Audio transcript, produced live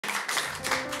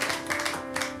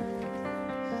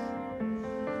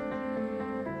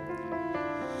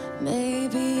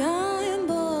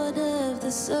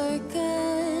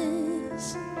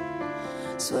circus,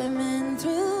 swimming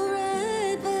through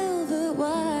red velvet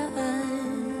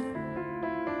wine.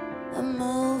 I'm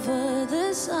over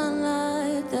the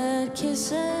sunlight that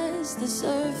kisses the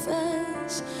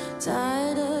surface,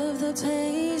 tired of the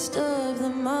taste of the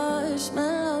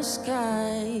marshmallow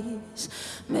skies.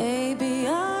 Maybe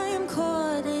I am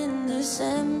caught in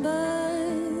December,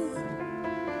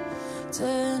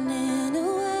 turning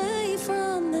away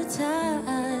from the tide.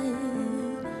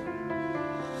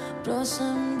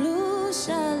 Blossom blue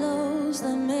shallows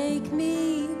that make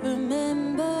me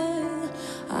remember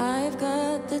I've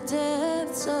got the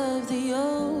depths of the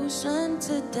ocean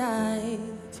to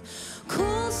dive.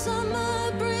 Cool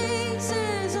summer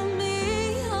breezes on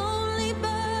me only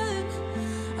burn.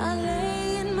 I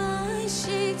lay in my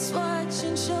sheets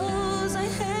watching shows I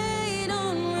hate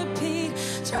on repeat.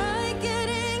 Try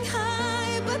getting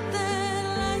high, but then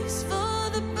life's for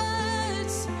the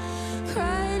birds.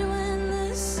 Cried when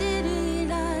the city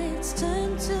lights turn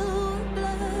to a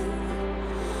blur.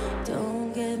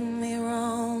 Don't get me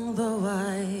wrong, though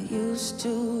I used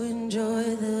to enjoy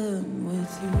them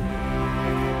with you.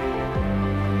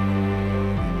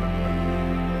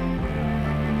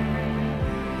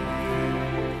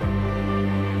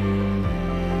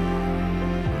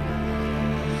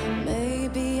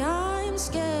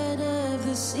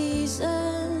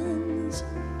 Seasons,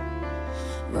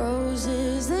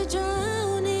 roses that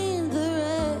drown in the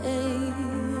rain.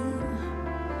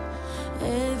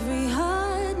 Every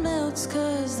heart melts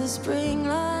 'cause the spring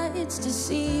light's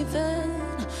deceiving.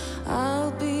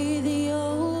 I'll be the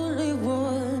only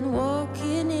one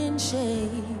walking in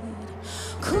shade.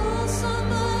 Cool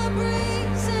summer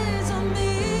breezes on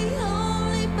me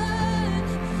only burn.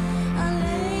 I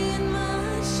lay in my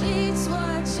sheets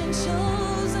watching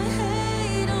shows I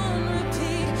hate on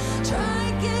repeat. Try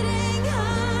getting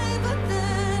high, but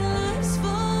then life's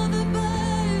for the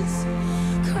birds.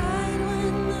 Cried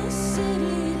when the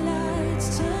city lights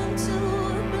turn to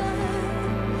a blur.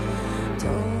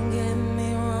 Don't get me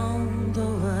wrong,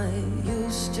 though I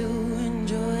used to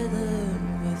enjoy them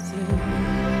with you.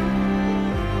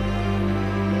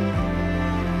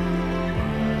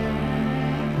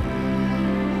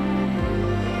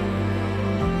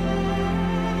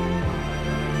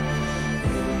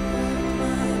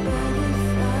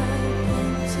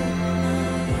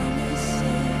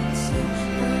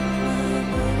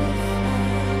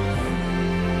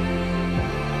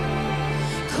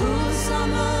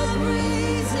 Summer breeze.